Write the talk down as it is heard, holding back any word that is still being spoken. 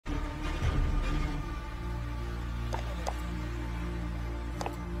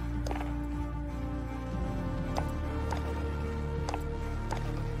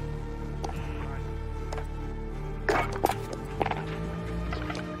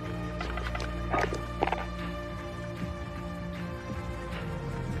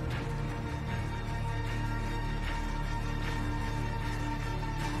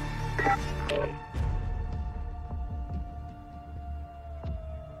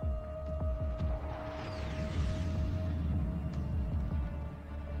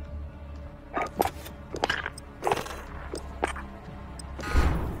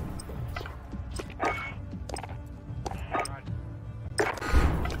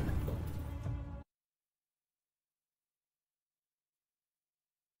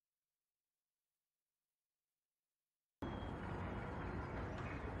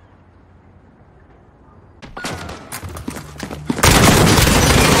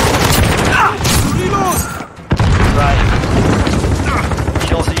Right.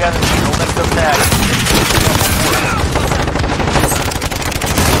 Kills the enemy. Don't let them tag.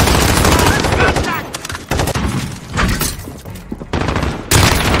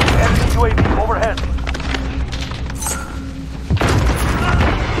 Enemy UAV overhead.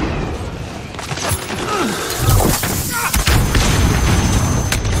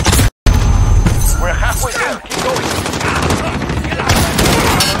 We're halfway there. Keep going.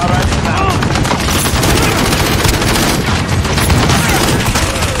 Arriving now.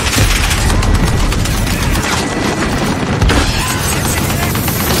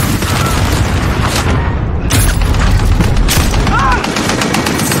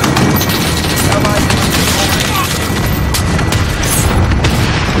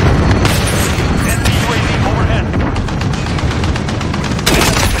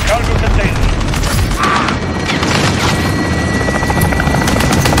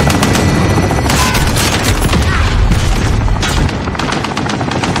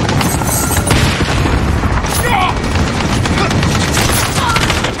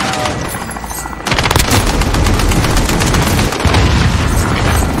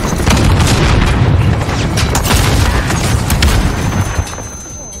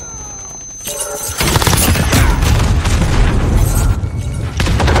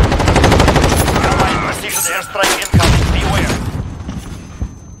 Airstrike incoming. Beware.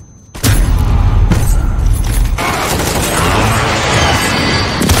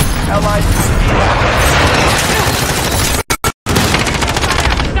 Allied.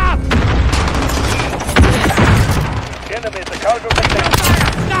 Stop! Enemy at the cargo container.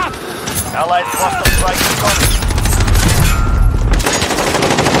 Stop! Allied cluster strike incoming.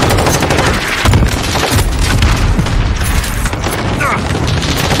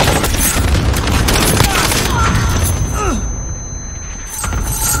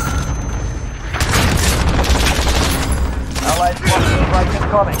 Allied cluster strike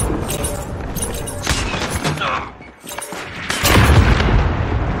incoming.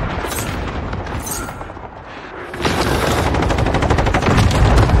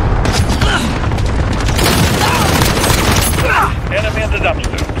 Enemy in the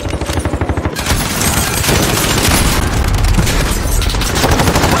dumpster.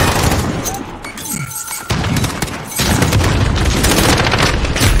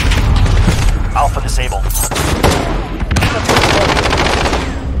 Alpha disabled.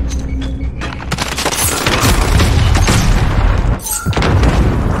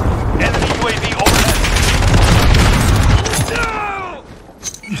 Enemy UAV overhead.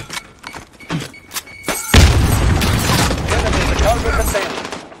 Enemy in the cargo container.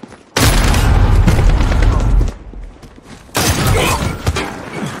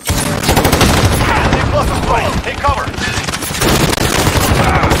 Enemy cluster strike. Take cover.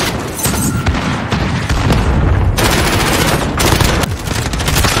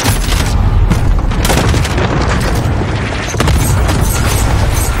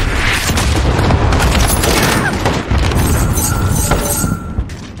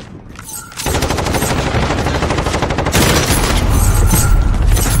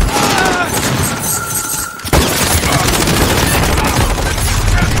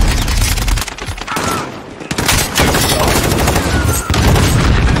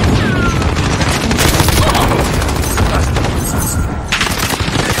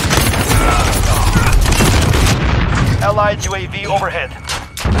 Allied UAV overhead.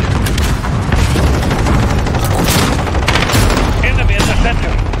 Enemy in the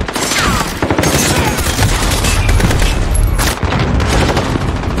center.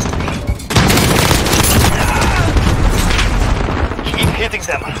 Keep hitting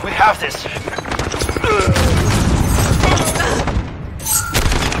them. We have this.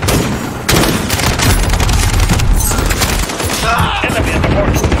 Enemy in the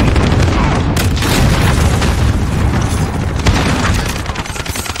port.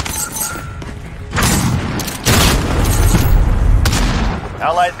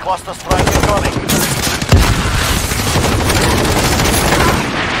 Allied cluster strike incoming.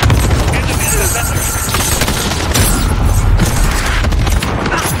 Enemy in the center.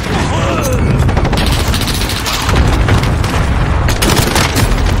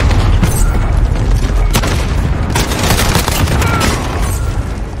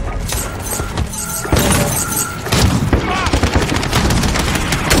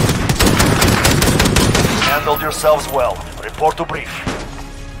 Handled yourselves well. Report to brief.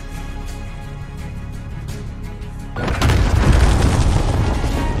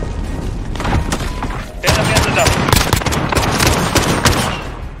 Enemy in the dumpster.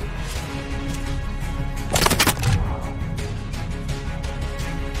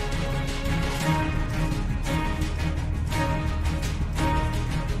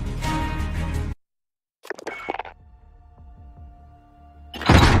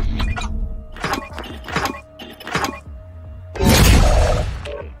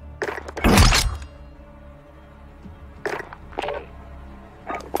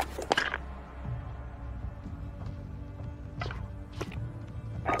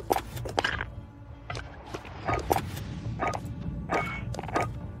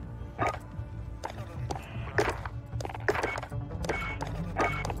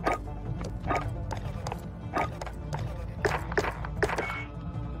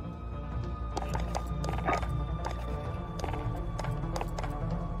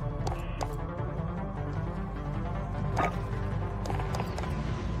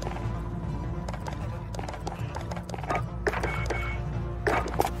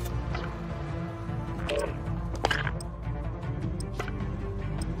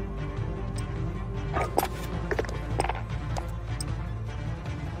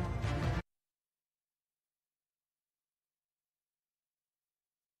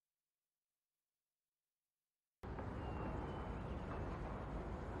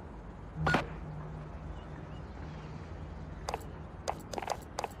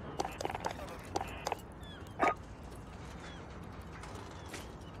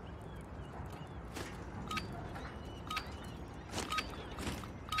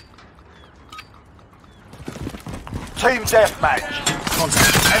 Team deathmatch.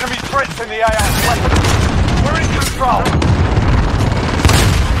 Enemy threats in the AR. We're in control.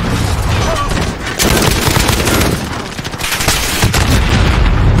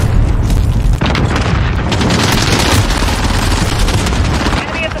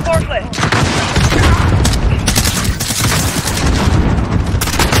 Enemy at the forklift.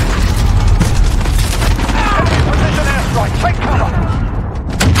 Enemy precision airstrike. Take cover.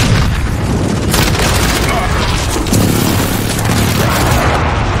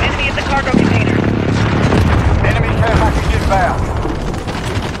 Enemy at the cargo container. Enemy care package inbound.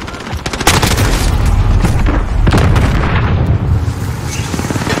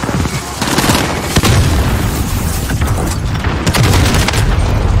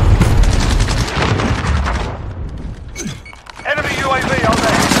 Enemy UAV on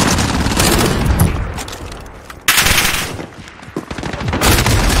there.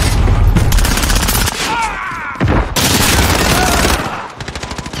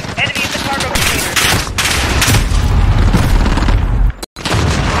 Enemy at the cargo container.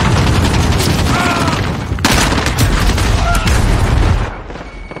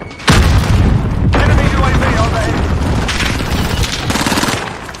 Enemy UAV on there.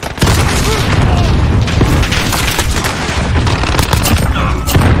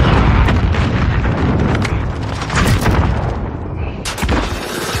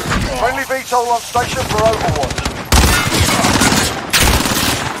 Friendly VTOL on station for Overwatch.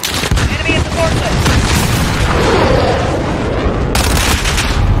 Enemy at the forklift.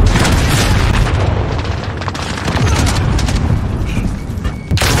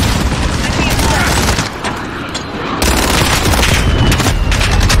 Enemy at the truck.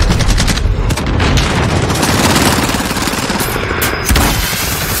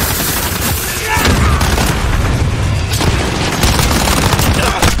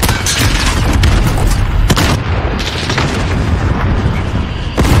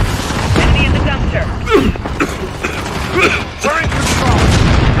 Enemy in the dumpster. We're in control.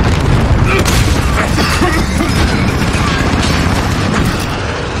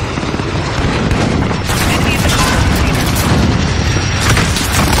 Enemy at the cargo container.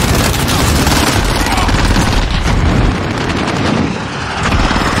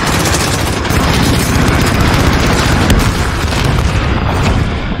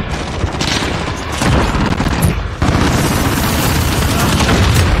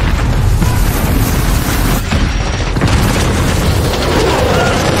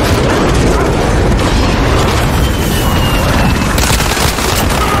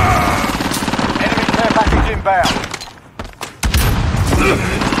 Enemy care package inbound.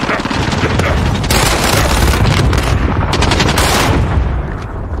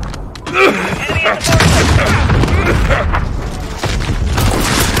 Enemy at the forklift.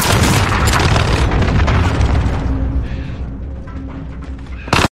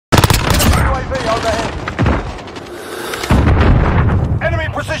 UAV overhead. Enemy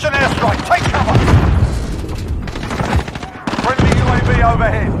precision airstrike. Take cover. Friendly UAV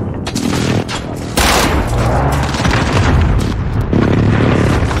overhead.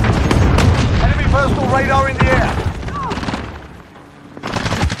 Enemy personal radar in the air.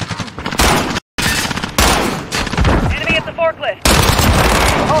 Enemy at the forklift.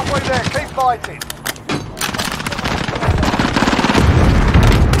 Halfway there. Keep fighting.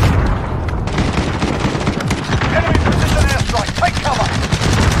 Enemy precision airstrike. Take cover.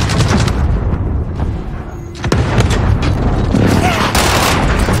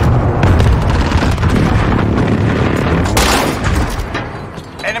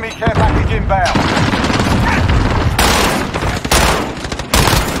 Enemy care package inbound.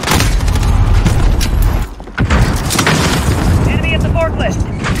 Enemy at the forklift.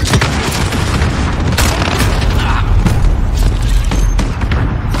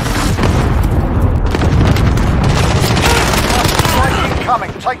 Strike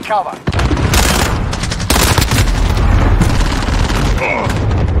incoming. Take cover.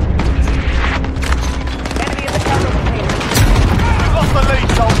 Enemy at the cargo container.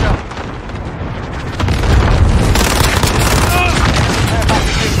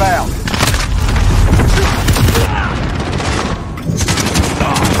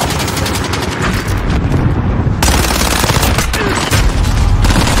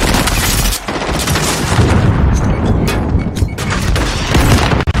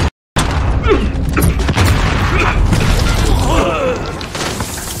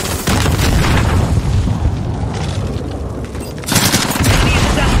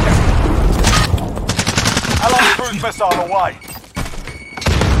 your way.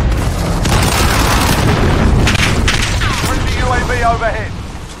 Friendly UAV overhead.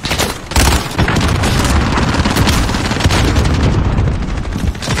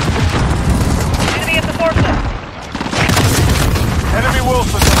 Enemy at the forklift. Enemy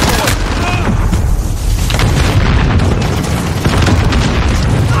Wilson deployed.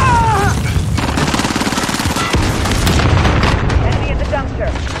 Enemy at the dumpster.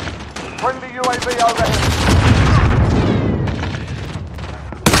 Friendly UAV overhead.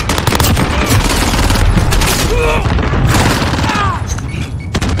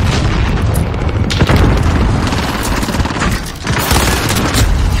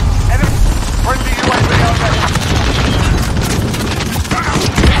 Enemy. Friendly UAV overhead.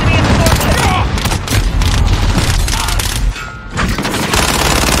 Enemy at the forklift.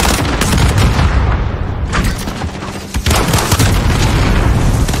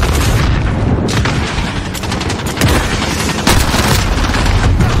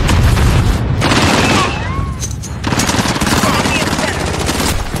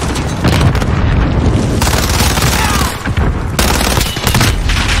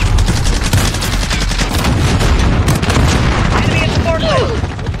 Enemy at the forklift.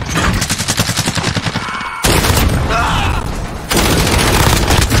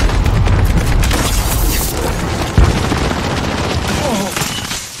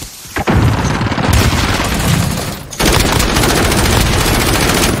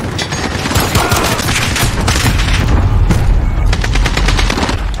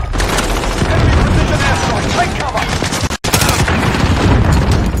 Enemy precision airstrike. Take cover.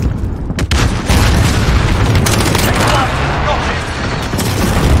 Got it.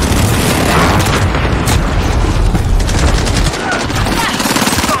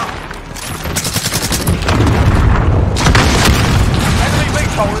 Enemy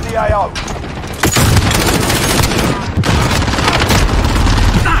VTOL in the AO.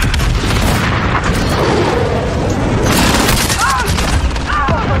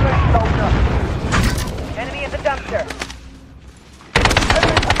 Enemy at the dumpster.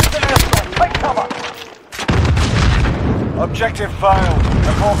 Enemy precision airstrike. Take cover. Objective failed.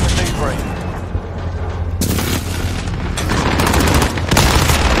 Report for debrief.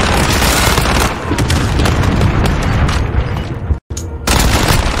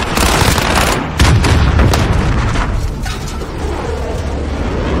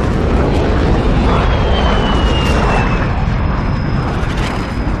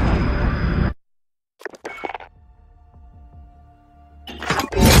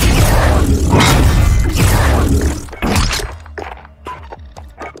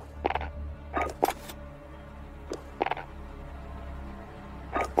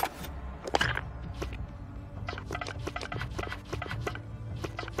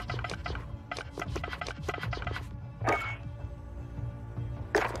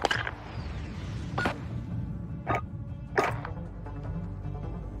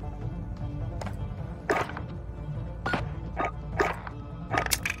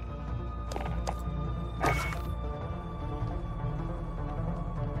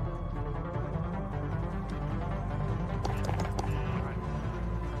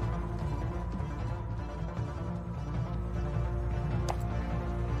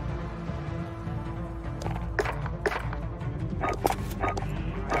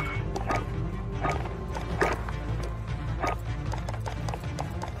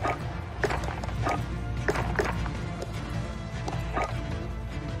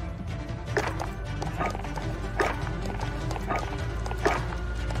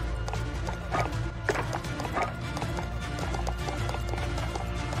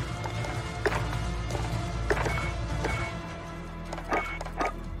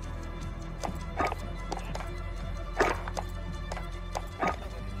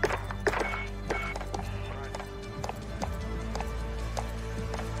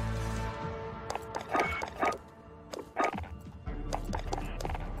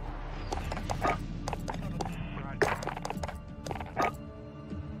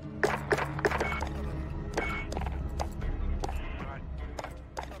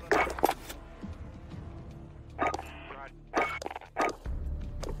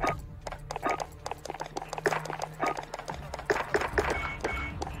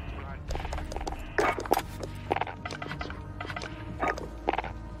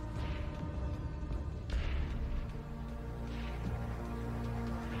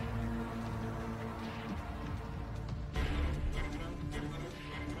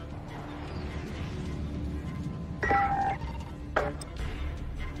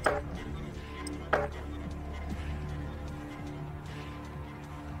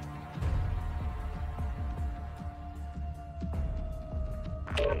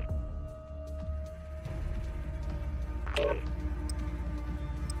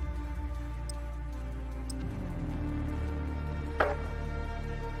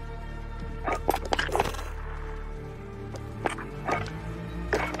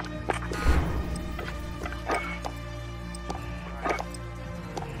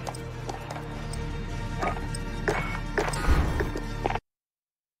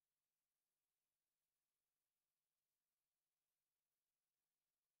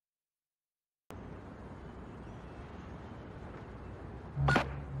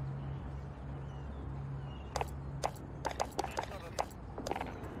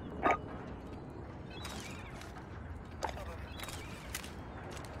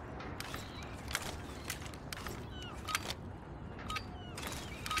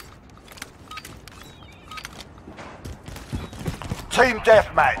 Team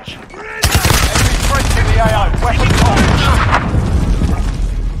deathmatch. Enemy threats in the AO. Weapons on.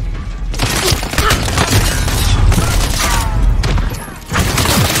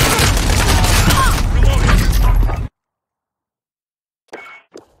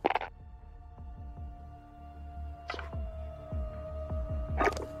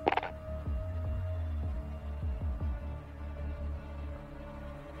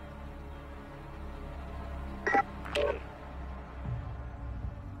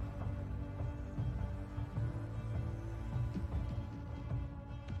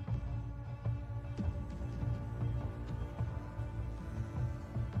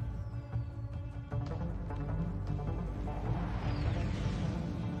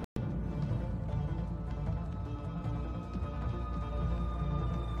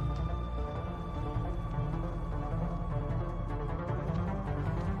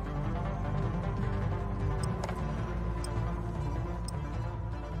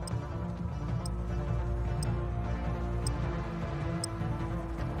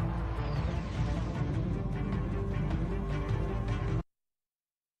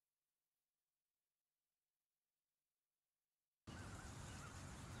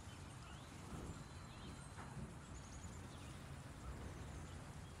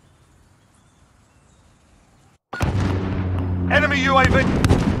 Enemy UAV.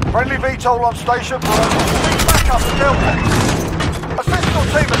 Friendly VTOL on station for us. Back up the Delta. Assist your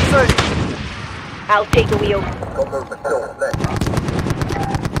team at sea. I'll take the wheel.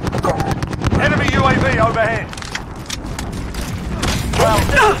 Enemy UAV overhead. Well,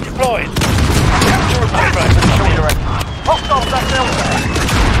 deployed. Capture a hostiles at Delta.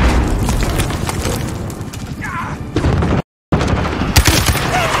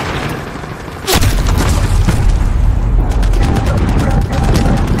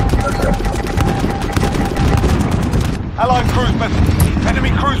 Allied cruise missile.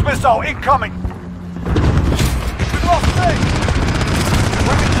 Enemy cruise missile incoming. We've lost C.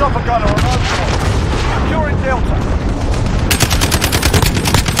 Friendly chopper gunner on overwatch. Securing Delta.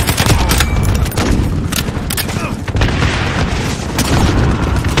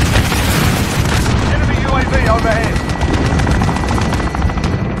 Enemy UAV overhead.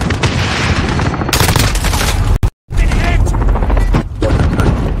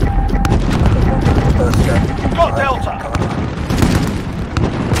 Got Delta.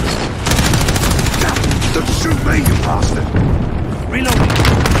 Don't shoot me, you bastard! Reloading.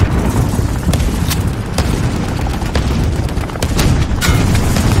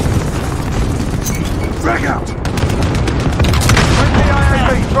 Frag out! Friendly IAV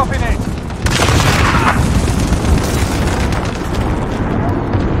dropping in.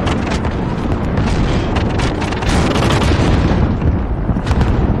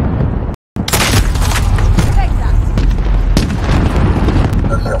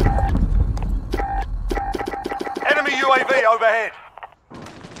 Enemy UAV overhead.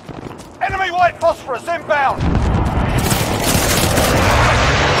 Enemy white phosphorus inbound.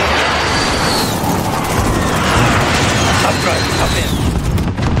 Upgrade, come in.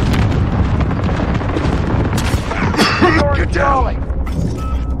 Get down!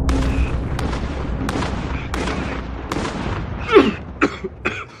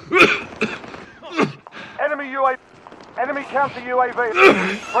 Enemy UAV. Enemy counter UAV.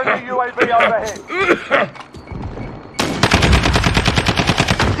 Friendly UAV overhead.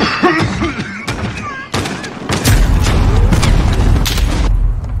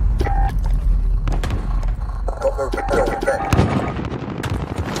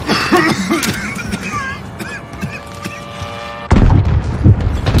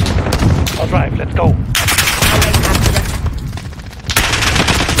 I'll drive, let's go.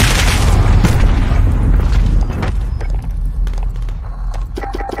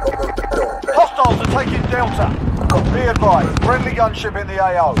 Hostiles are taking Delta. Be advised, friendly gunship in the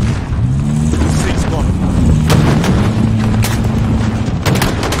AO.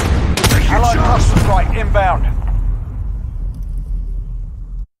 Allied cluster strike inbound.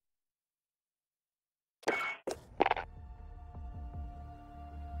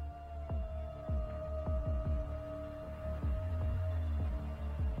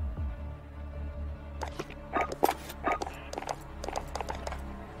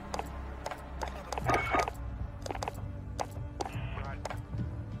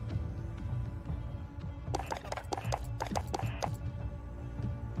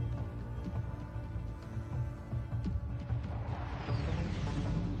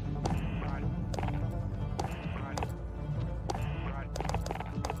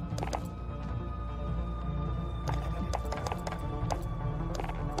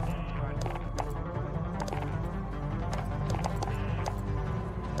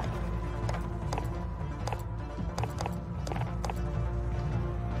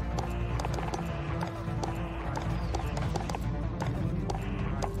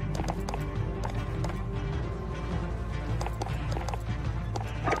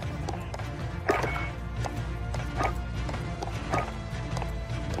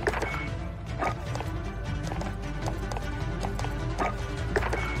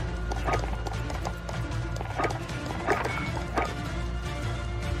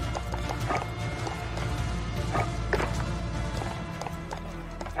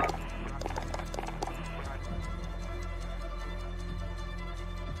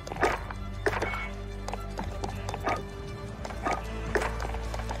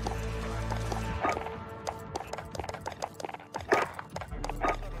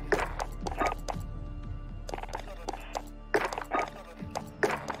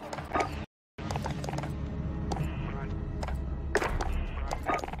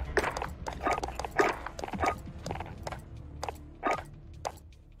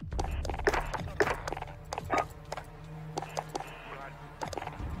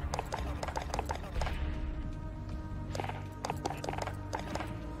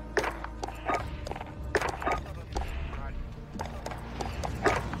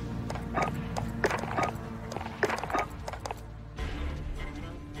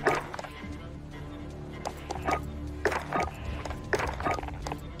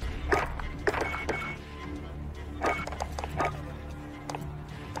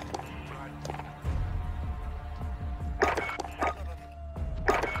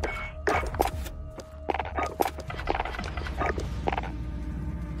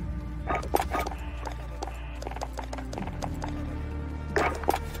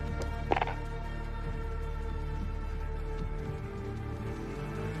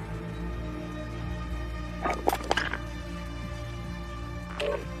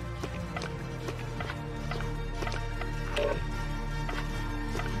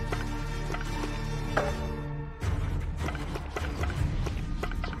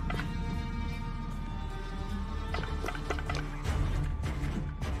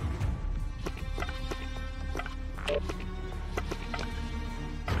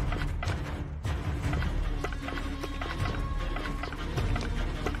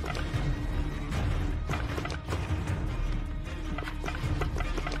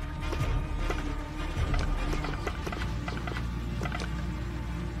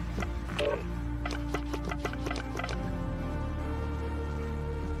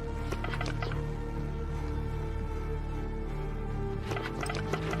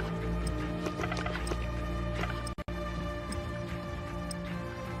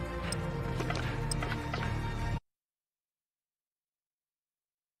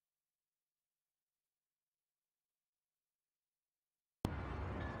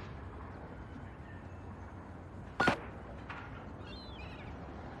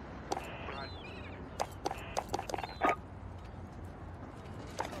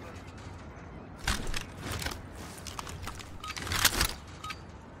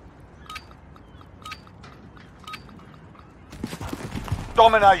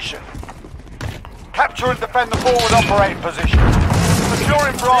 Domination. Capture and defend the forward operating position.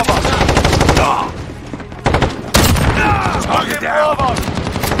 Securing Bravo. Target down. Bravo.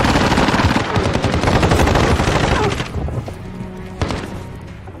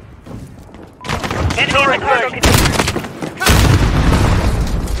 Enemy in the cargo container.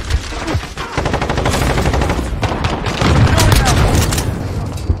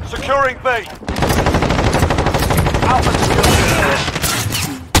 Securing B. Alpha secured.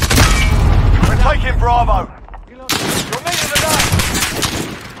 We're taking Bravo. You're needed today.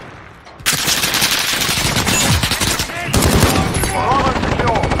 Bravo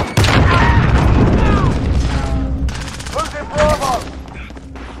secure. Losing Bravo.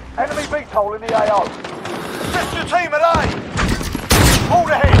 Enemy VTOL in the AO. Assist your team at A. Hold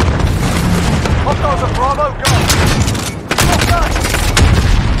ahead. Hostiles at Bravo, go. Okay.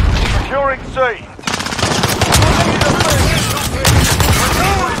 Securing C.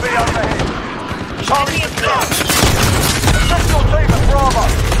 Be overhead. Charlie secure. Assist your team at Bravo.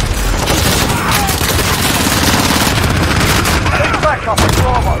 Take backup at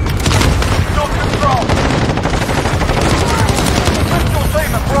Bravo. Still control. Assist your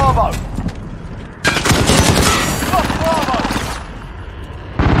team at Bravo. Lost Bravo.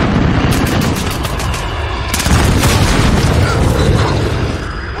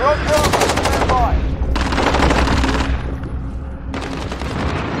 We're on Bravo. Stand by.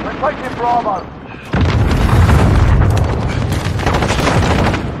 We're taking Bravo.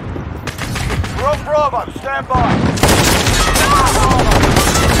 We're on Bravo. Stand by. Bravo.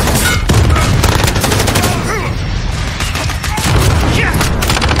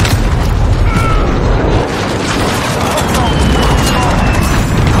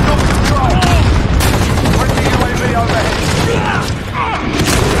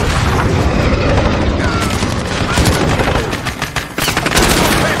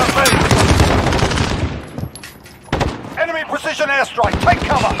 Enemy precision airstrike. Take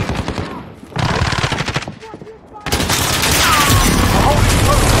cover. Holding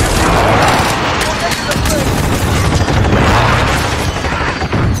close. You're next to the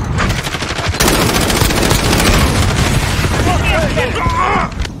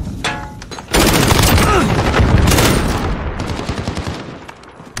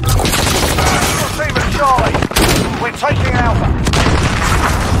team at Charlie. We're taking Alpha.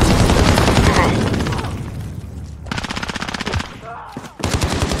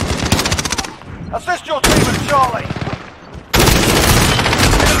 Assist your team at Charlie.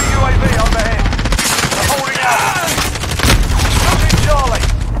 Enemy UAV overhead. They're holding out. Losing Charlie.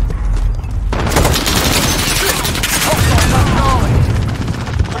 Hostiles at Charlie.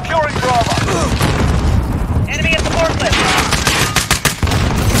 Securing Bravo. Enemy at the forklift.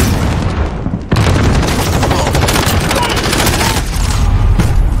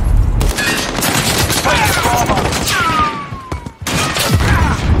 Taking Bravo.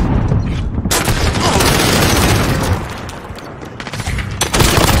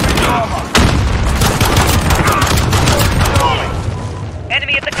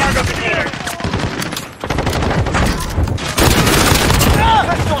 Enemy at the cargo container.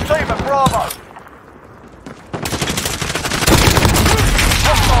 Assist your team at Bravo.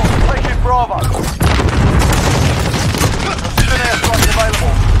 Hostiles taking Bravo. Precision airstrike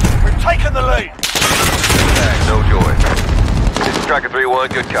available. We've taken the lead. No joy. This is Tracker 3-1,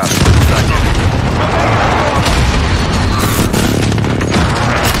 good copy. Thank you.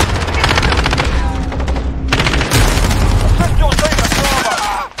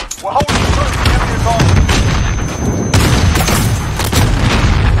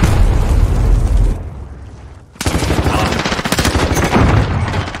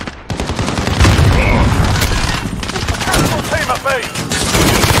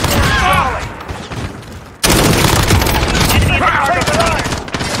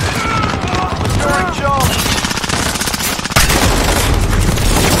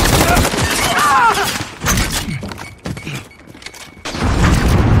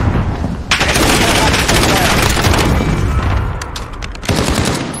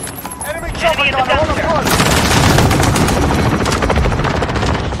 chopper Enemy at the gunner on dumpster. approach.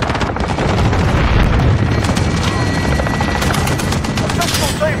 Official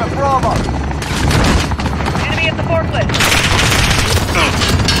team at Bravo. Enemy at the forklift.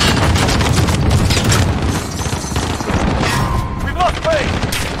 We've lost B.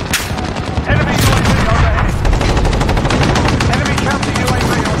 Enemy UAV overhead. Enemy counter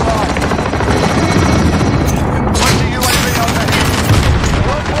UAV online. Counter UAV overhead.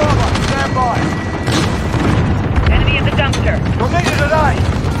 One Bravo, stand by. Enemy at the dumpster. You're needed today.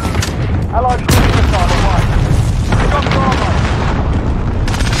 Allied cruise missile away. We've got Bravo.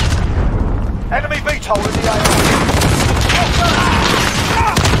 Enemy VTOL in the AO.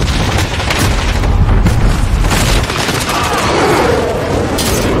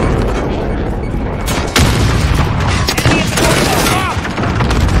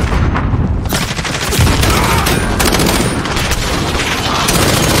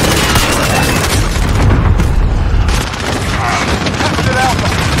 Captured Alpha.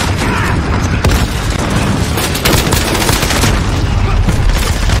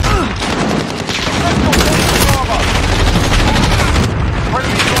 Central team Bravo.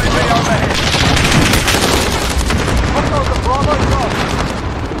 Friendly UAV overhead. Hostile to Bravo cross.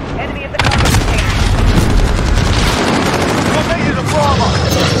 Enemy at the cargo container. You're needed at Bravo.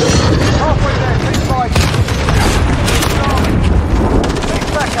 Halfway there, keep fighting. Charlie. Keep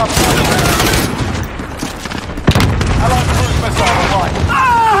back up. Allied cruise missile away.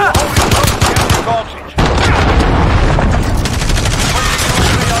 Holding close to the advantage. Friendly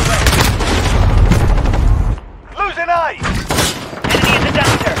UAV overhead. Losing A. Enemy at the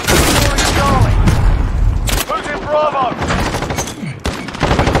dumpster. Securing Charlie. Losing Bravo.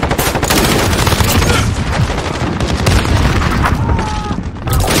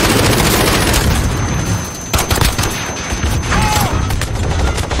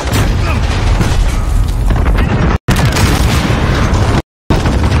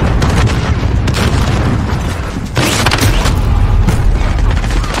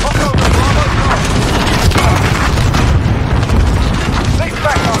 Hostile to Bravo cross. Lead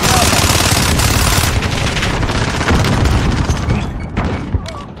back on Bravo.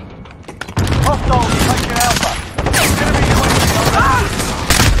 Hostiles taking Alpha. Enemy UAV overhead.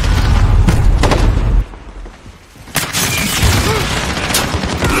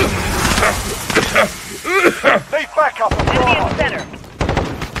 Need backup at Enemy Bravo. at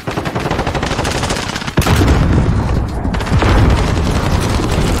center.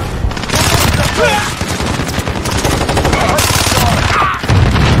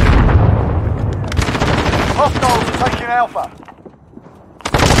 Hostiles are taking Alpha.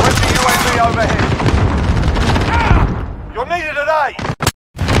 Friendly UAV overhead. You're needed at A.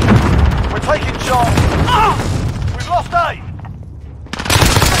 We're taking Charlie. We've lost A.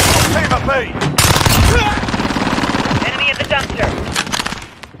 Team at B. Enemy at the dumpster.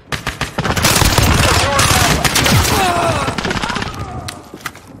 Securing Alpha.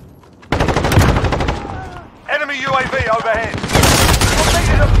 Enemy UAV overhead. You're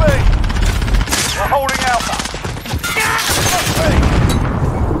needed at B. We're holding Alpha. Lost B.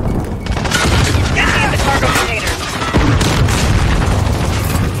 Enemy at the cargo container.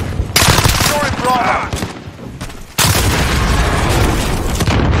 Securing Bravo.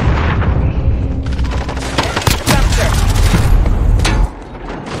 Dumpster.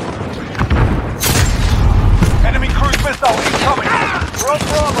 Enemy cruise missile incoming. We're on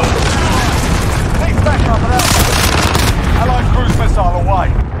Bravo. Need backup at Alpha. Allied cruise missile away.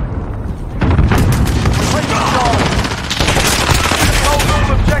 We're taking Charlie. Hold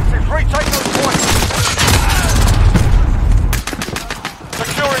all objectives. Retake those points.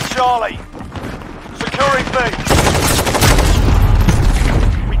 Securing Charlie. Securing B.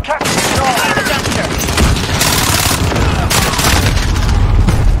 We captured Enemy Charlie. at the dumpster.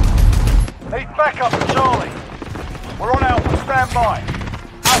 Need backup at Charlie. We're on Alpha. Stand by.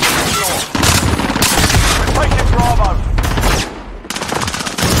 Alpha secure. We're taking Bravo.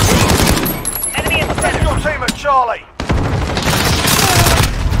 Enemy at the Send center. your team at Charlie.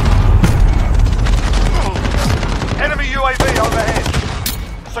 Enemy UAV overhead.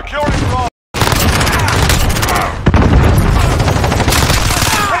 Securing Bravo.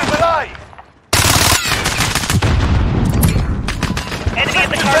 Team at A. Enemy at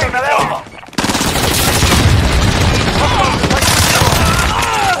the cargo Team at container. Alpha.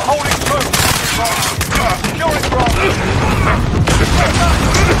 Holding two. Securing Bravo.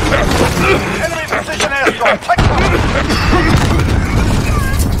 Enemy precision airstrike. Take cover.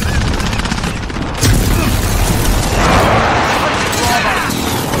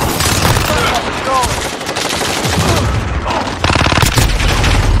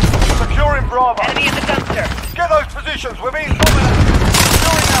 Bravo. Enemy in the dumpster. Get those positions. We're being dominated.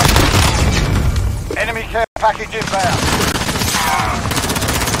 Securing out. Enemy care package inbound.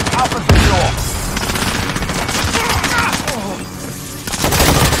 Alpha secure.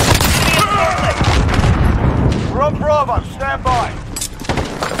 We're on Bravo. Stand by.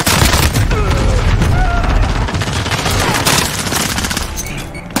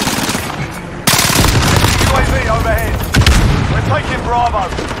 UAV overhead. We're taking Bravo.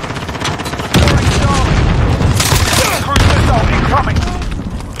 Securing Charlie. Cruise missile incoming.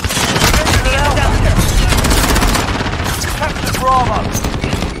 Enemy in the dumpster. Captain Bravo.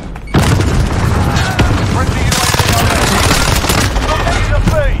 Friendly UAV overhead. Locating the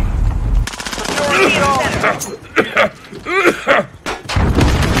feed. Securing Charlie.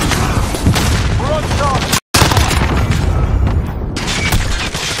 We're on Charlie.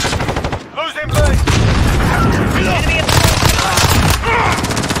 Losing B. Enemy in the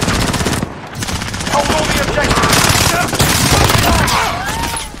Hold all the objectives.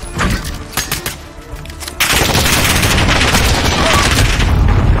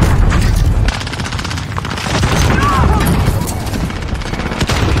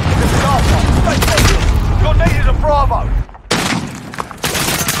 This is Alpha. Stay focused. You're needed at Bravo.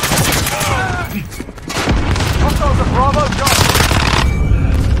 Hostiles at Bravo, go.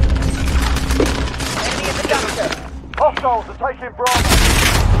 enemy in the dumpster. Hostiles are taking Bravo.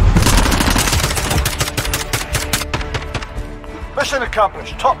 Mission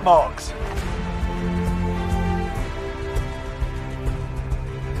accomplished. Top marks.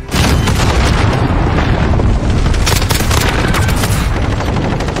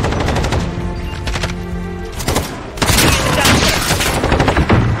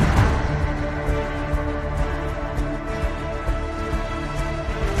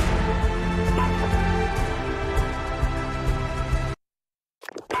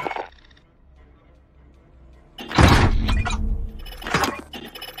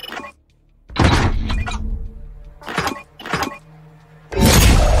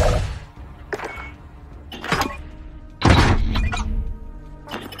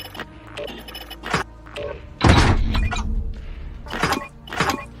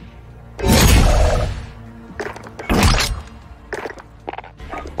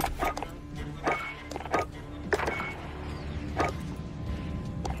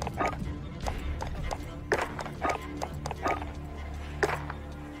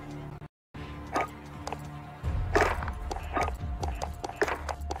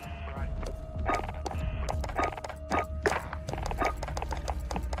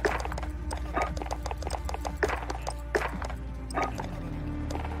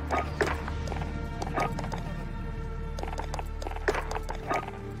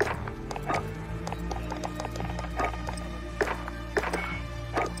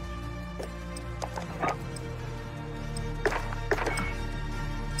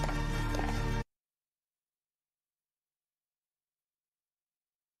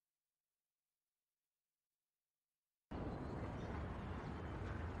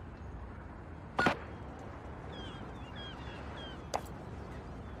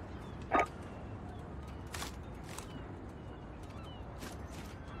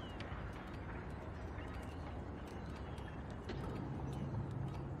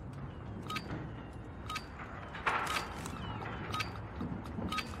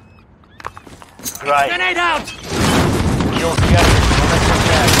 Right. Grenade out! Kill the enemy. Momentum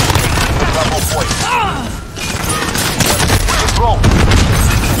gas. Level point. Control.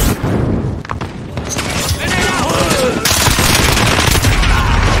 Grenade out!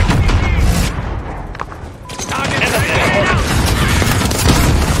 Target grenade out!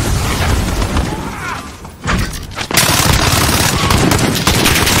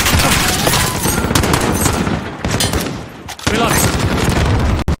 Reloading.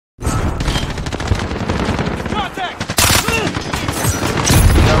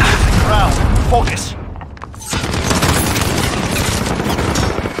 Ground. Focus.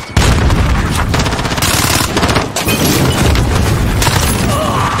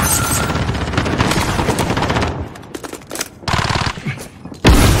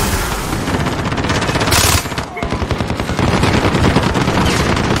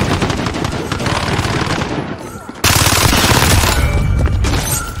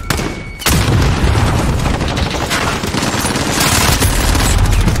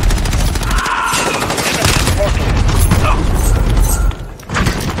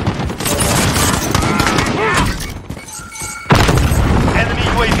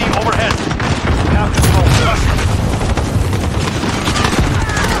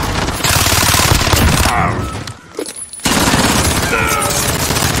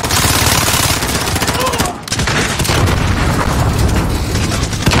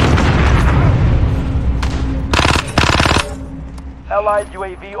 Allied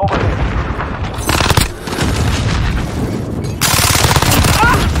UAV overhead.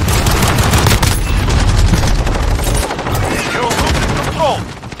 You're losing control.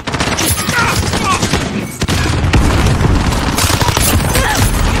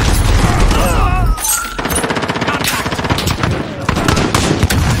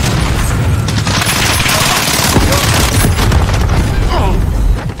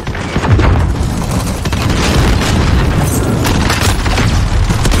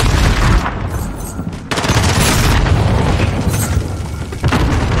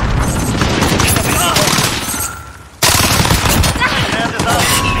 Stand is up.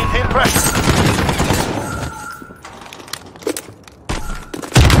 Maintain pressure.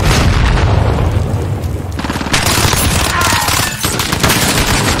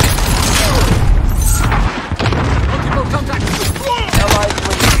 Allied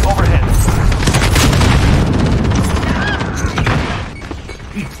UAV overhead.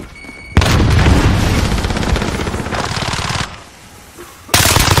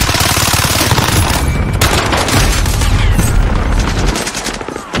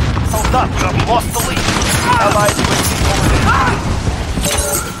 Hold up, you have lost the lead. Allied UAV overhead.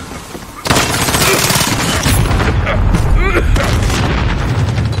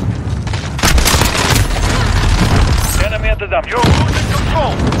 Enemy at the dump. You're losing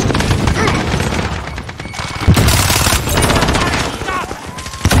control.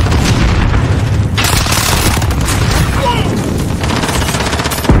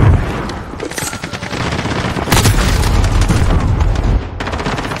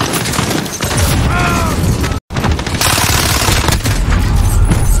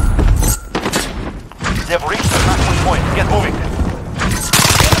 They've reached the halfway point. Get moving.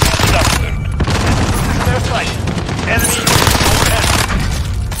 Position their sight. Enemy overhead.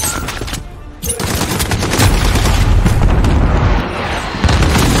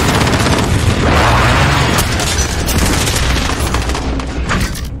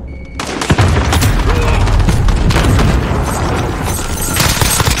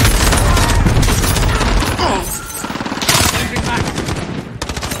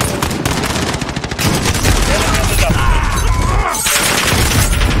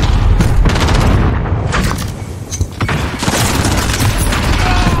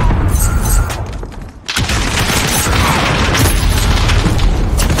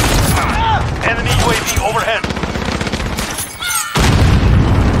 Enemy UAV overhead.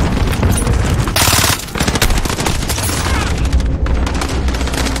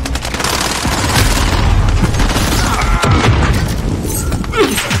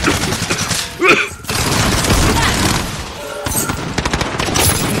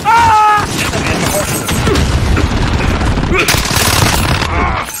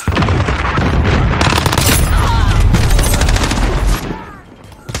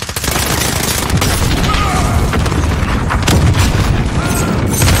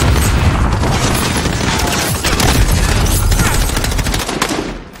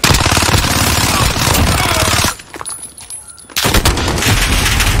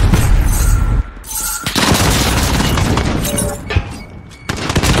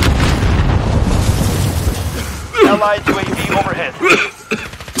 Allied UAV overhead.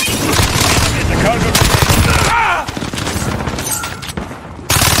 It's a cargo.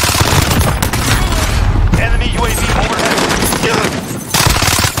 Enemy UAV overhead.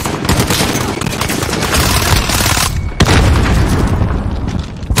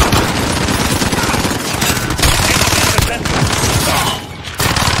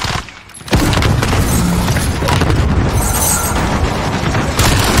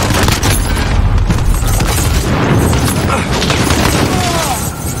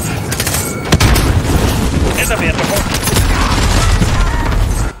 Enemy at the point.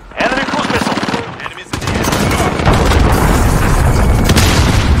 Enemy cruise missile. Enemies in the air.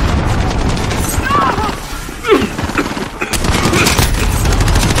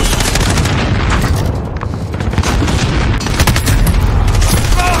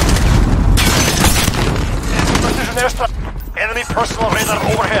 Precision airstrike. Enemy personal radar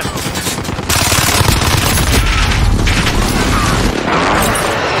overhead.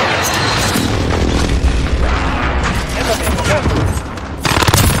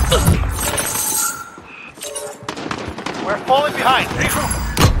 We're falling behind. Regroup.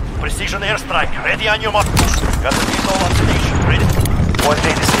 Precision airstrike. Ready on your mark. Got the vehicle on station. Ready. One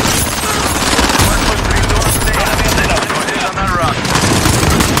day this is. On that rock.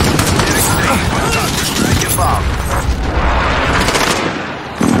 Drag your bomb.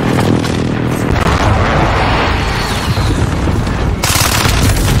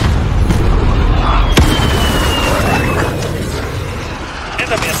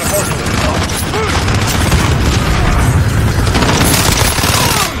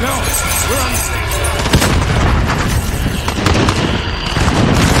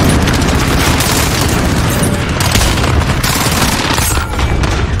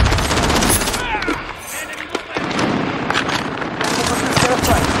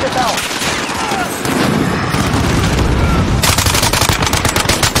 Get out!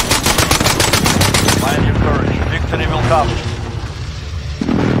 Mind your courage. Victory will come.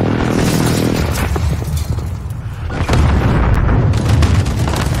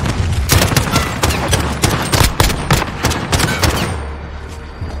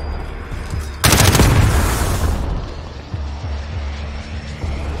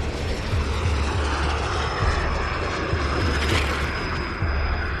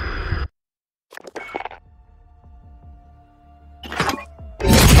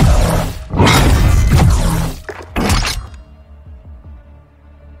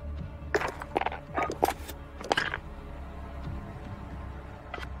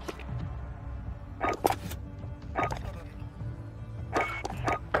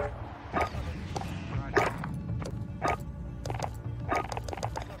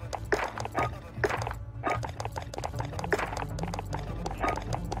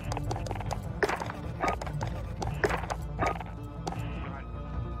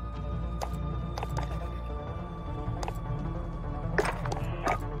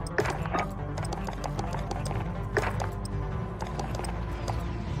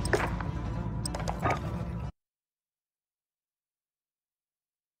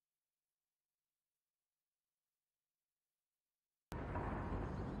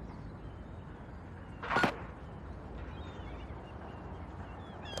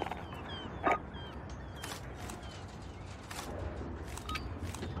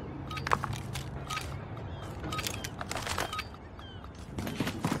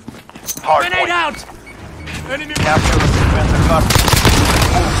 Hard Grenade point. out! Enemy Capture and prevent the cut.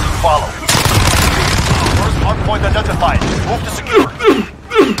 Move to follow. First hard point identified. Move to secure.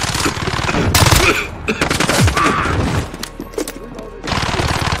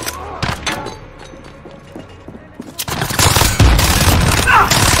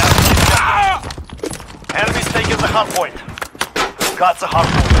 Enemies taking the hard point. Got the hard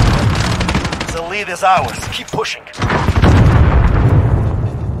point. The lead is ours. Keep pushing.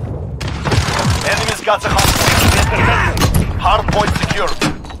 Enemies got the hard point. Hard point secured.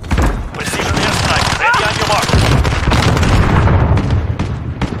 Precision airstrike. Ready on your mark.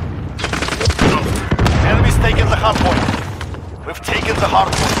 Enemies taking the hard point. We've taken the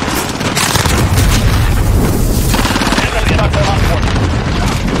hard point. Enemies got the hard point.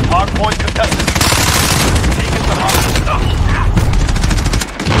 Hard point contested. Taking the hard point.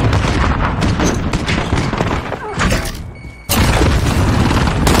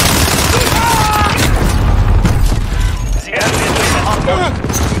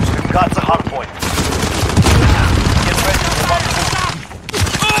 We've got the hard point. Get ready for one move.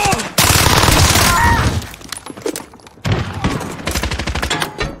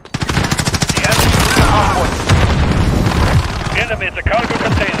 The enemy is the hard point. Enemy at the cargo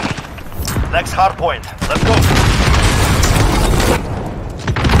container. Next hard point. Let's go.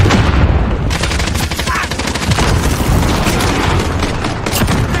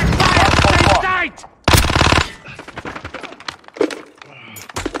 Hard point locked. tight!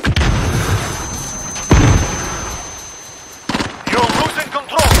 You're losing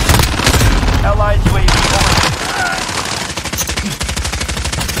control. Allied UAV over.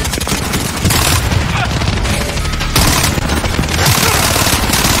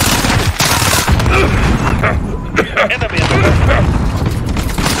 Enemy at the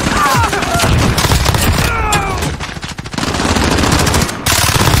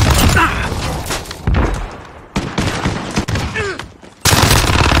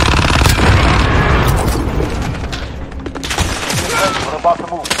We're about to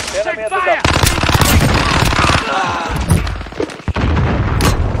move. Check fire!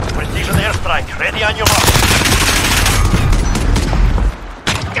 Precision airstrike. Ready on your mark.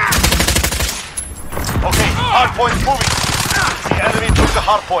 Okay, hard point moving. The enemy took the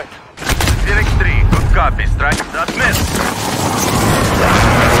hard point. Phoenix 3, good copy. Strike not miss.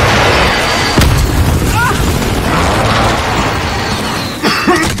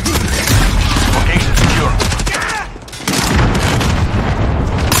 Location secure.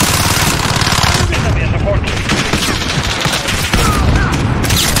 enemy at the fortress.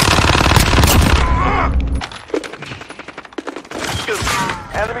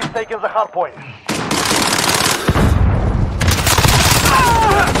 Enemy's taking the hard point.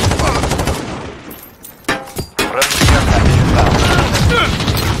 Friendly care package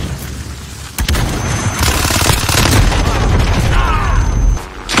inbound.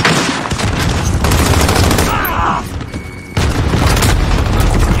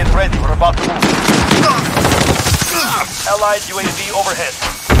 Allied UAV overhead.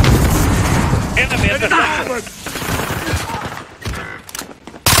 Enemy in the center.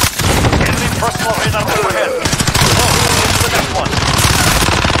 Enemy personal radar overhead. Oh, to the next one.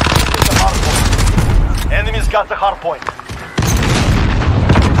 It's the hard point. Enemy's got the hard point.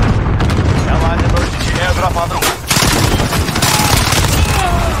 Allied emergency airdrop on the route.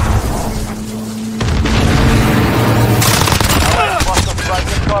 Allied cluster strike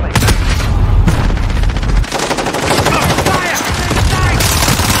incoming.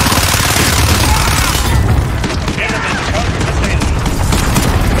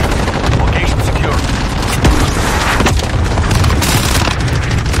 Location secure.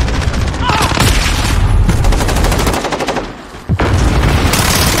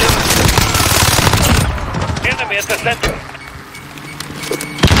 Enemy at the center.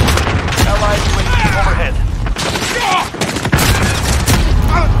 Allied UAV overhead.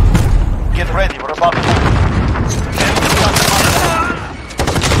 Get ready, we're about to move. Enemy's got the hard point.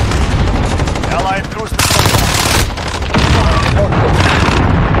 Allied cruise missile.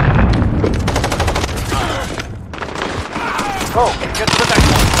 Go, get to the next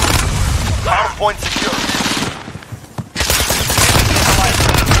one. Hard point secure. Allied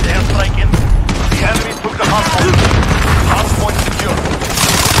airstrike in. The enemy took the hard point. Hard point secure.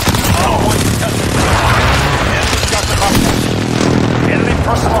 Hard point contested. Enemy's got the hard point. Enemy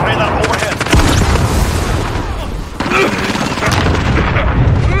personal radar overhead.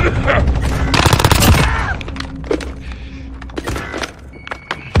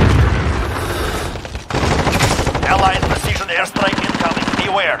 Allied precision airstrike incoming.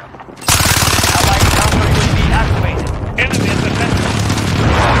 Beware. Allied counter UAV activated. Enemy at the center.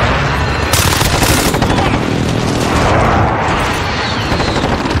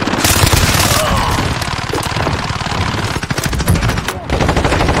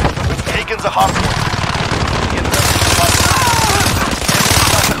 Taken the hard point. Get ready to fight. Enemy's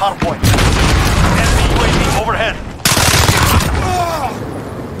got the hard point. Enemy UAV overhead.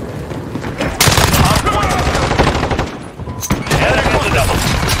 Hard point secure. Enemy was double.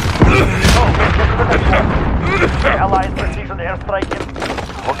 Go, get to the next one. Allied precision airstrike in.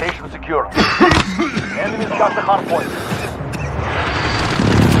 Location secure. Enemy's got the hard point.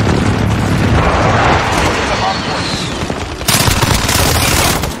 Taking the hard point.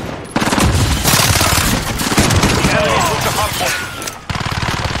 Enemy took the hard point.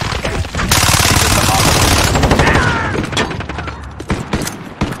 Taking the hard point.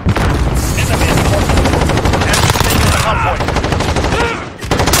 Enemy at the center. Enemy taking the hard point.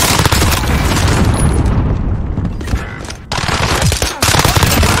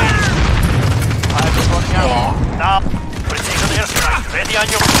 Time is running out. Now, precision airstrike. Ready on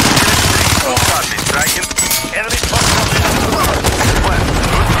your Copy, striking. enemy personal radar.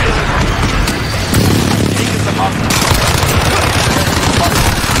 Taking the hard point.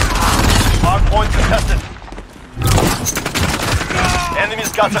 Hard point contested.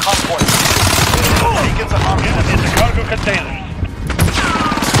 Enemy's got the hard point. Taking the hard point. Enemy at the cargo containers.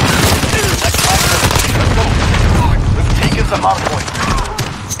 Next hard point. Let's go. We've taken the hard point.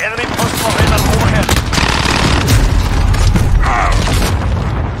 Enemy personal radar overhead.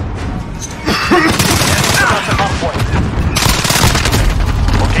 Enemy's got the hard point.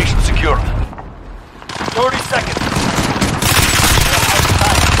 Location secure. 30 seconds.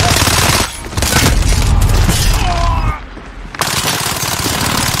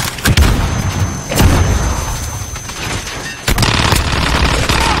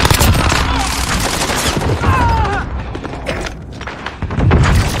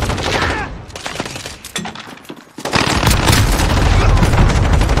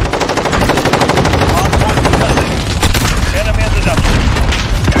 Enemy at the dump.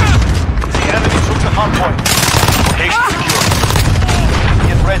 The enemy took the hard point. Location secure.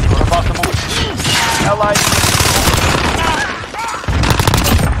 Get ready, we're about to move. Allied.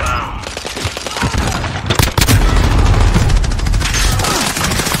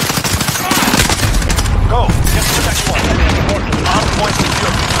 Go, get to the next one. Hard point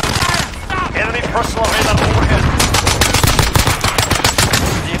secure. Enemy personal radar overhead.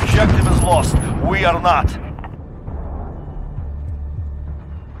 The objective is lost. We are not.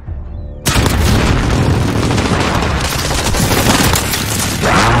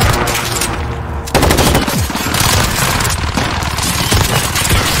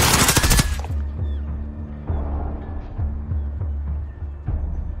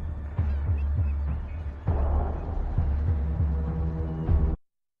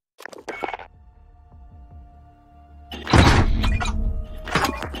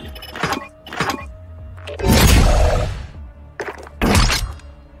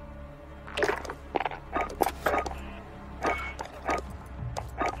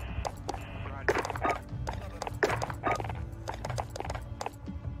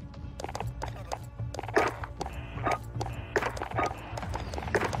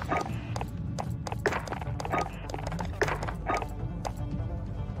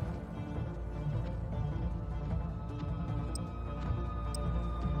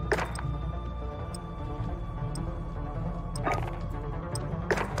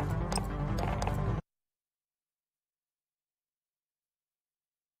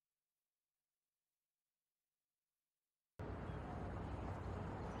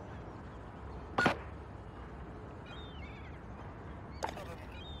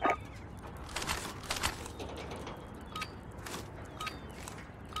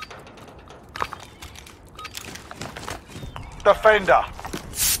 Defender.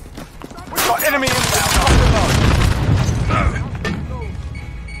 We've got enemy inbound.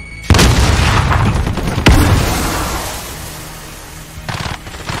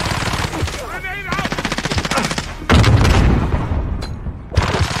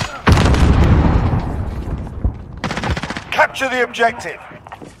 Capture the objective.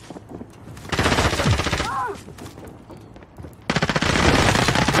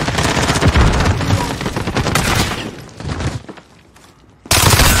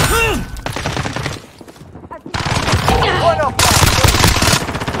 Point off flag.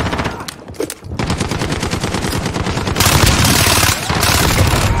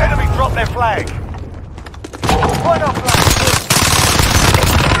 Enemy drop their flag. Point off flag.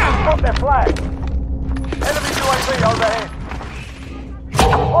 Drop their flag. Enemy UAV overhead.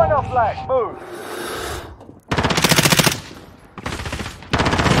 Point off flag, move.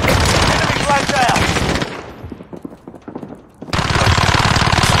 Enemy flag down.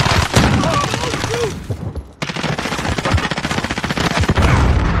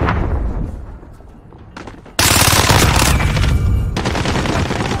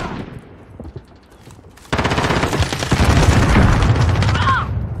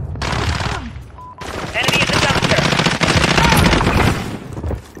 Enemy in the dumpster.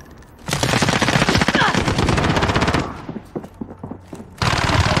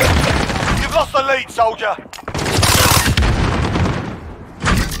 You've lost the lead, soldier.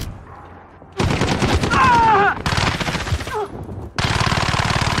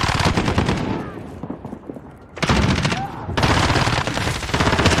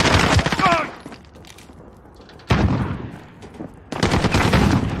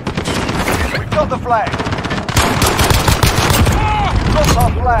 We've got the flag. Drop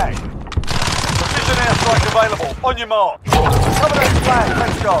our flag. Precision airstrike available. On your mark. Cover those flags.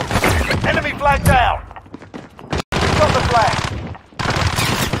 Let's go. Enemy flag down. We've got the flag.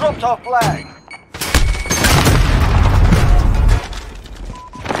 Dropped our flag.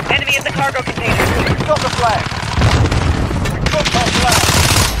 Enemy in the cargo container. We've got the flag. We've dropped our flag.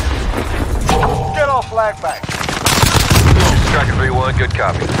 Get our flag back. Tracker 3-1, good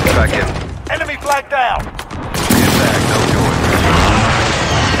copy. Back in. Enemy flag down. Get back, no doors.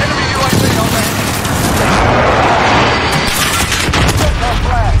 Enemy UAV on there. Dropped our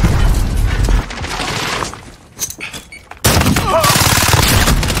flag.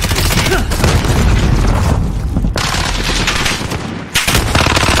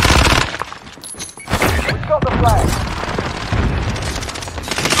 We've got the flag.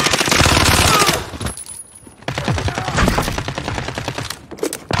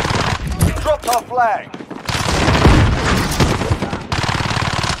 Dropped our flag.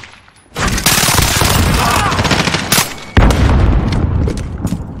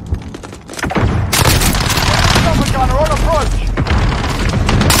 Chopper gunner on approach.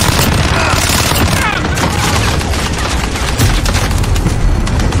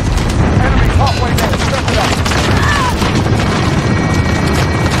 Enemy halfway there. Step it up.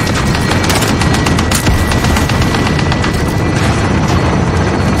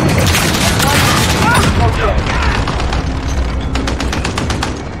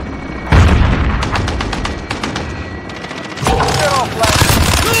 Get off flag.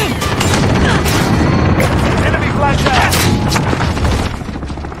 Enemy flag down.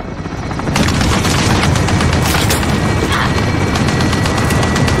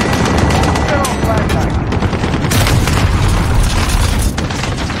 Get off flag back.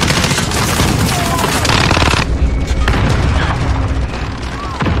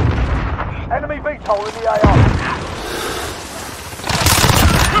 Enemy VTOL in the AO.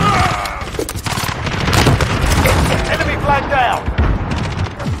 Enemy flag down.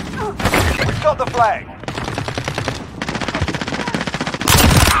 We've got the flag.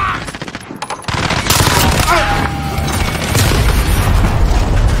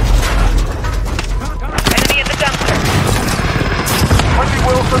 Enemy in the dumpster. 20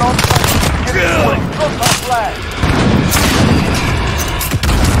 Wilson on flag. Dropped our flag.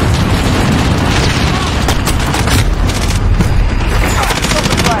 Got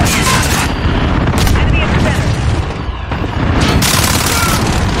the flag. Enemy in the center.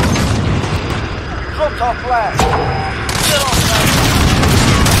 Dropped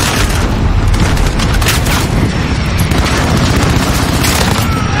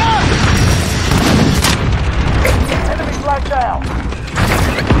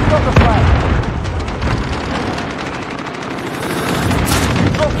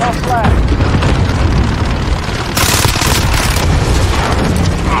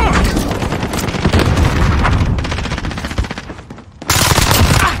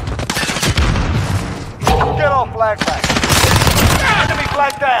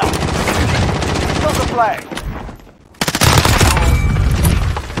flag down. We got the flag.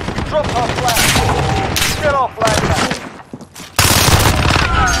 We dropped our flag. Get our flag back.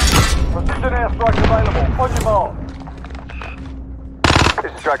 Precision airstrike available. On your mark.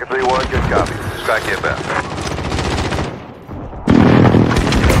 This is Striker 3-1, good copy. Strike inbound.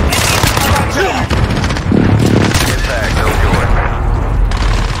 Get back, no joy.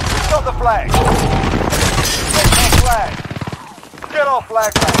 We got the flag. Get our flag. Get our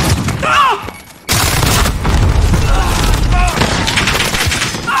flag back.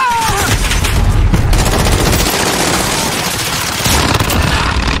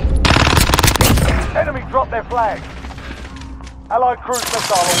 Enemy dropped their flag. Allied cruise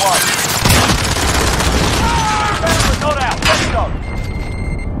missile away. We're not out. Let's go.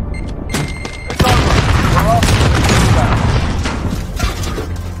 It's over. We're off to the cruise back.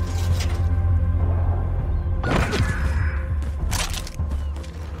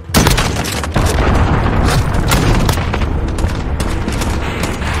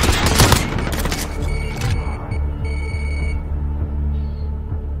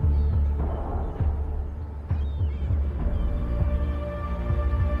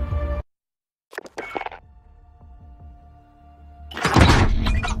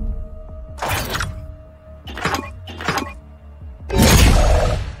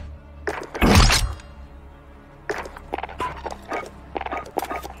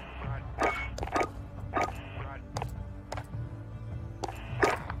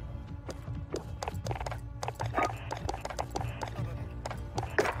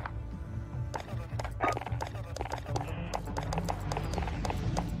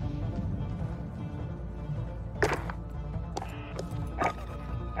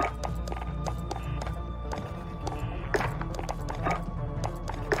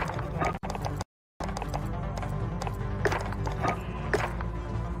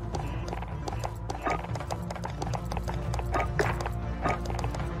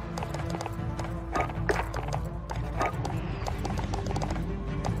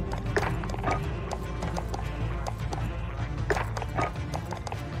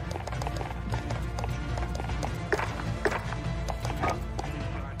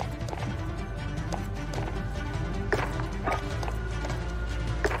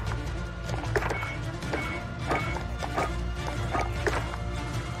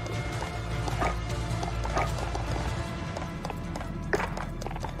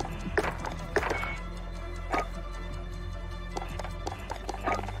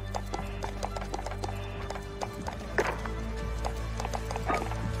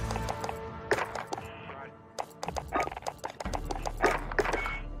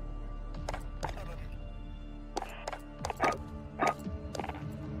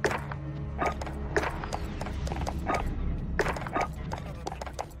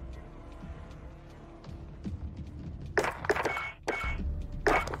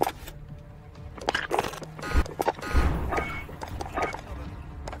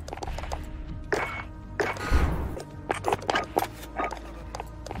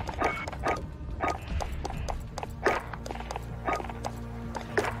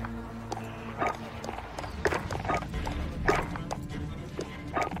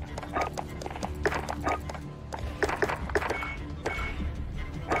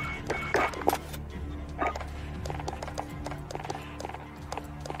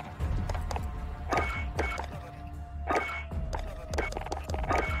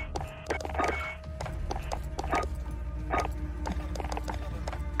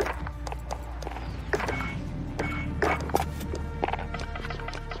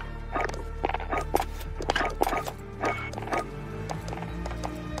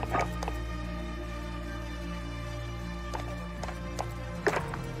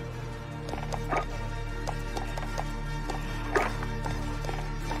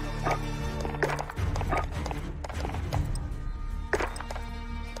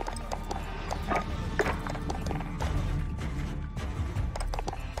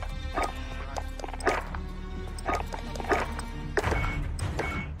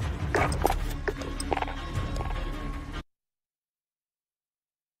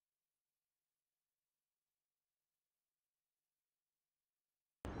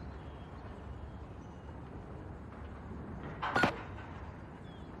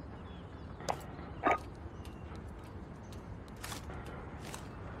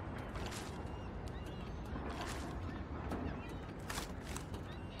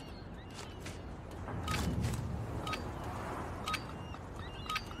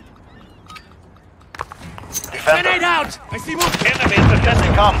 Grenade out! I see more. Enemy is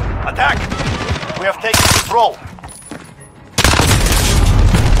descending. Come, attack! We have taken control.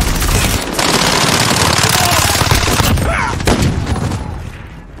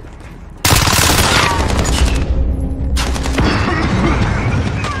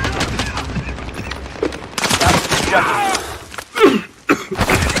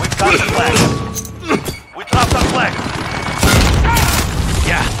 flag. We dropped our flag.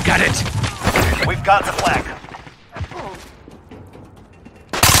 Yeah, got it. We've got the flag.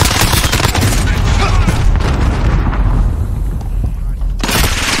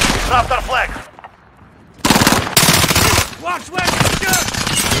 Dropped our flag. Watch where you shoot!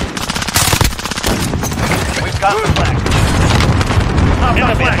 We've got the flag. Dropped our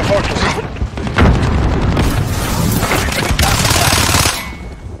Enemy at the flag. fortress.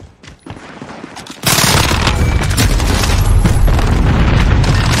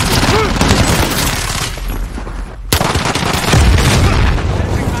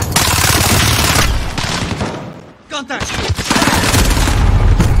 Contact!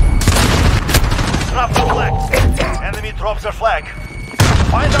 Drop the flag. Enemy drops their flag.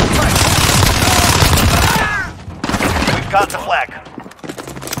 Find our flag. We've got the flag.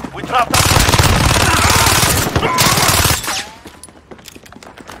 We dropped our flag.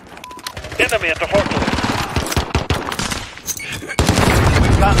 Enemy at the fortress.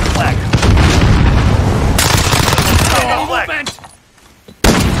 We've got the flag. Drop our flag. Movement!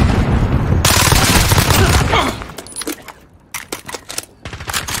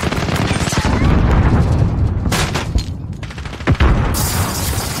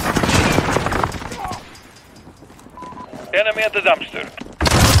 Enemy at the dumpster.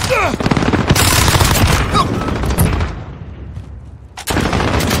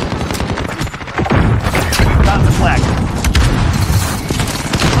 We've got the flag.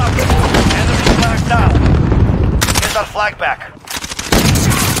 Enemy flag down. Get our flag back.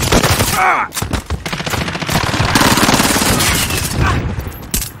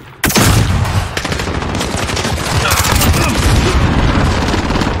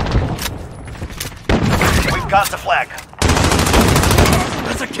 We've got the flag.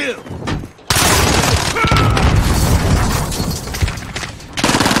 That's a kill!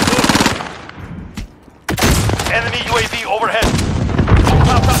 Enemy UAV overhead.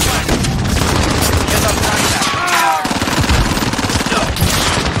 Drop our flag. Get our flag back.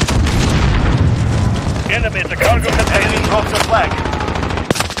 Enemy at the cargo container. Enemy drops their flag.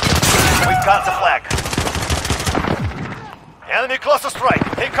 We've got the flag. Enemy cluster strike.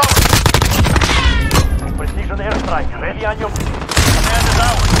 Take cover. Precision airstrike. Ready on your feet. Command is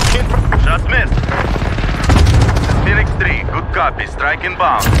ours. Shot missed. Phoenix 3, good copy. Strike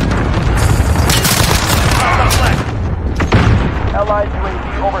inbound. Drop our flag. Allied UAV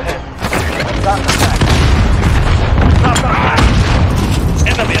overhead. We've got the flag. Drop our flag.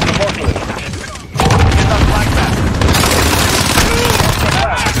 Enemy at the fortress. Get our flag back.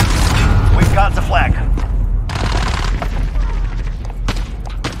 We've got the flag.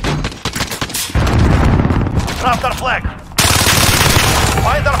 Dropped our flag.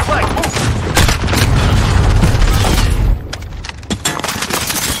 Find our flag. Move.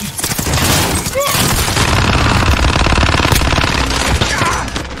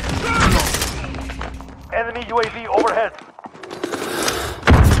 Enemy UAV overhead.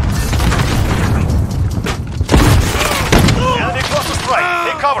 Enemy cluster strike.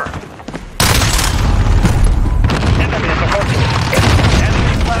 Take cover. Enemy at the fortress.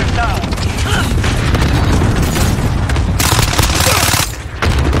 Enemy flag down.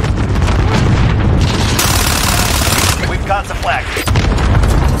 We've got the flag.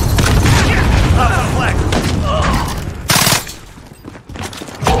 Drop our flag.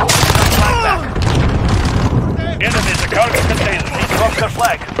 Flag back. Enemy at the cargo container. He dropped their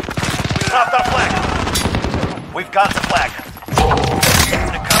flag. We dropped our flag. We've got the flag.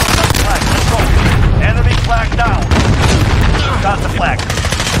 The counter flag. Let's go. Enemy flag down. We've got the flag.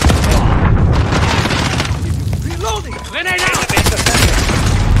 Reloading! Grenade out! Enemy at the center.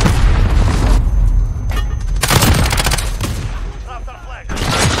 Dropped our flag.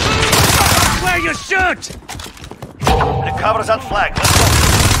 Where you shoot! The cover's on flag. Let's go.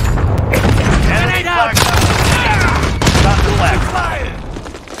 Enemy Grenade out! flag down. Got the flag.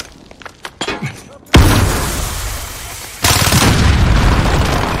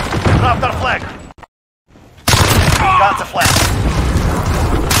 Dropped our flag. Got the flag.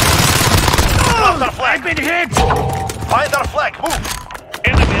 Dropped our flag. I've been hit! Find our flag. Move.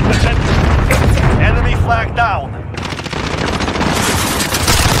 Enemy at the center. Enemy flag down.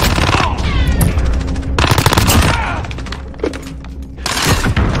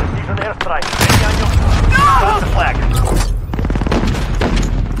 Precision airstrike. Ready on your feet. Got the flag.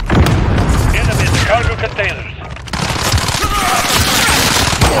 Enemy at the cargo containers.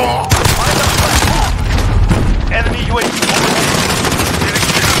 Find our flag. Move. Enemy UAV.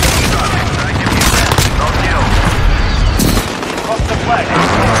 No kill. Cross the flag.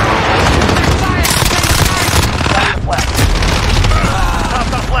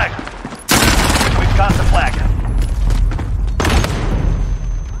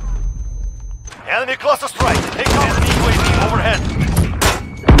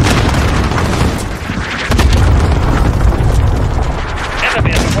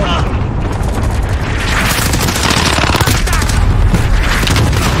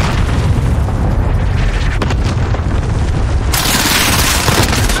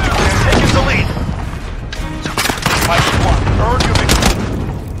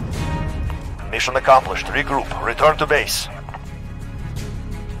 Mission accomplished. Regroup. Return to base.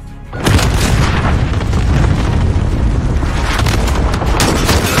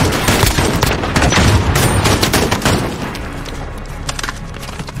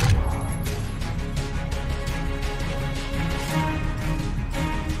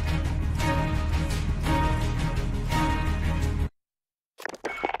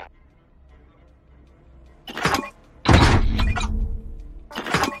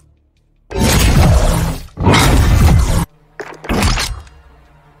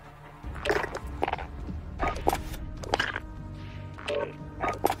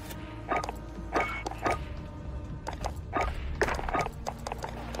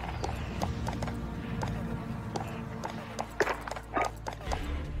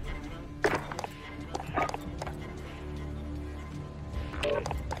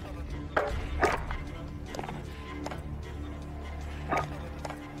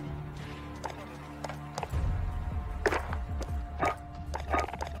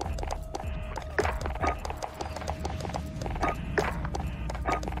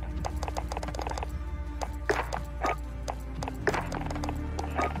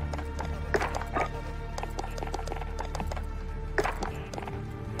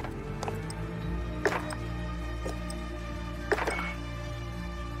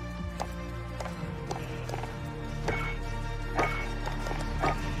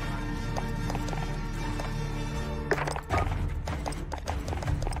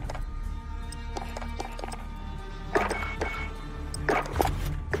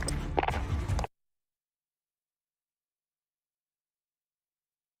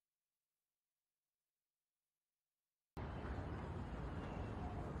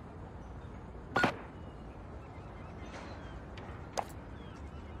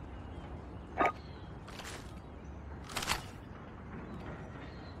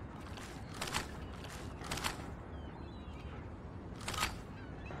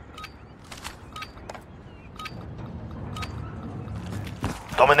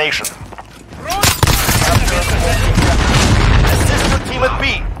 Domination. Assist your team at B.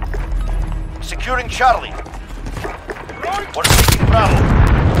 Securing Charlie. We're taking Bravo.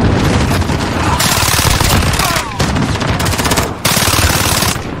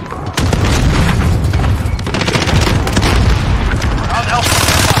 On Alpha.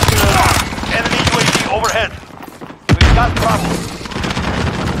 Enemy UAV overhead. We've got Bravo.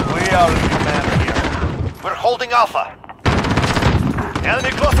 We are in command here. We're holding Alpha.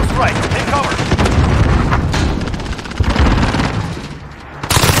 Enemy closest right. Take cover.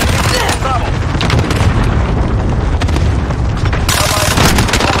 Bravo.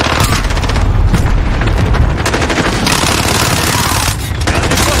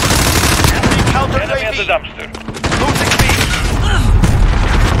 Enemy counter Enemy at the UAV. dumpster. Losing B.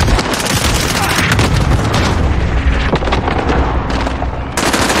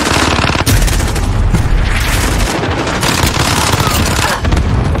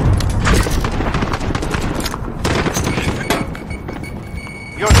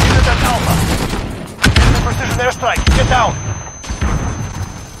 You're needed at Alpha. Precision airstrike. Get down.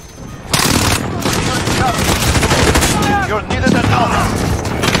 You're needed at Alpha.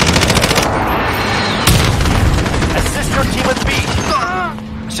 Assist your team at B.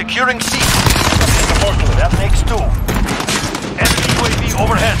 Securing C. That makes 2. Enemy UAV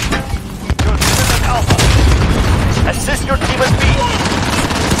overhead. You're needed at Alpha. Assist your team at B.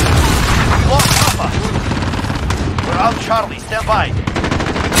 We lost Alpha. We're on Charlie. Stand by.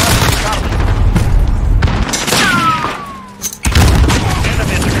 Charlie.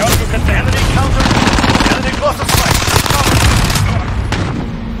 Enemy at the cargo container. Enemy counter. Enemy closest strike. Cover.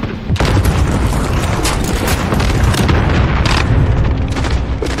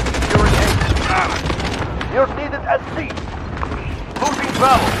 You're needed at C. Losing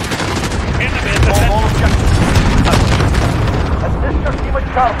Bravo. Enemy at the All objectives. Assist your team at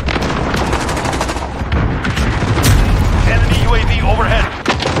Charlie. Enemy UAV overhead.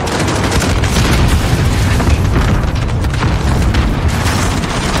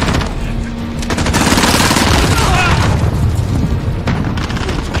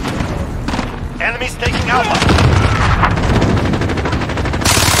 Enemies taking Alpha.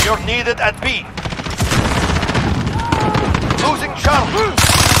 You're needed at B. Losing Charlie.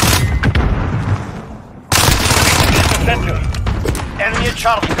 center. Enemy at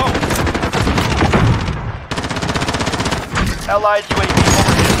Charlie, go. Allied UAV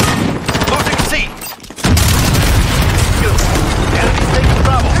overhead. Losing C. Enemy taking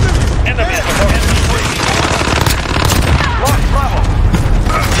Bravo. Enemy at the door. Enemy UAV overhead. Lost Bravo.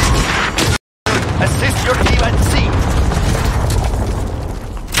 Assist your team at C.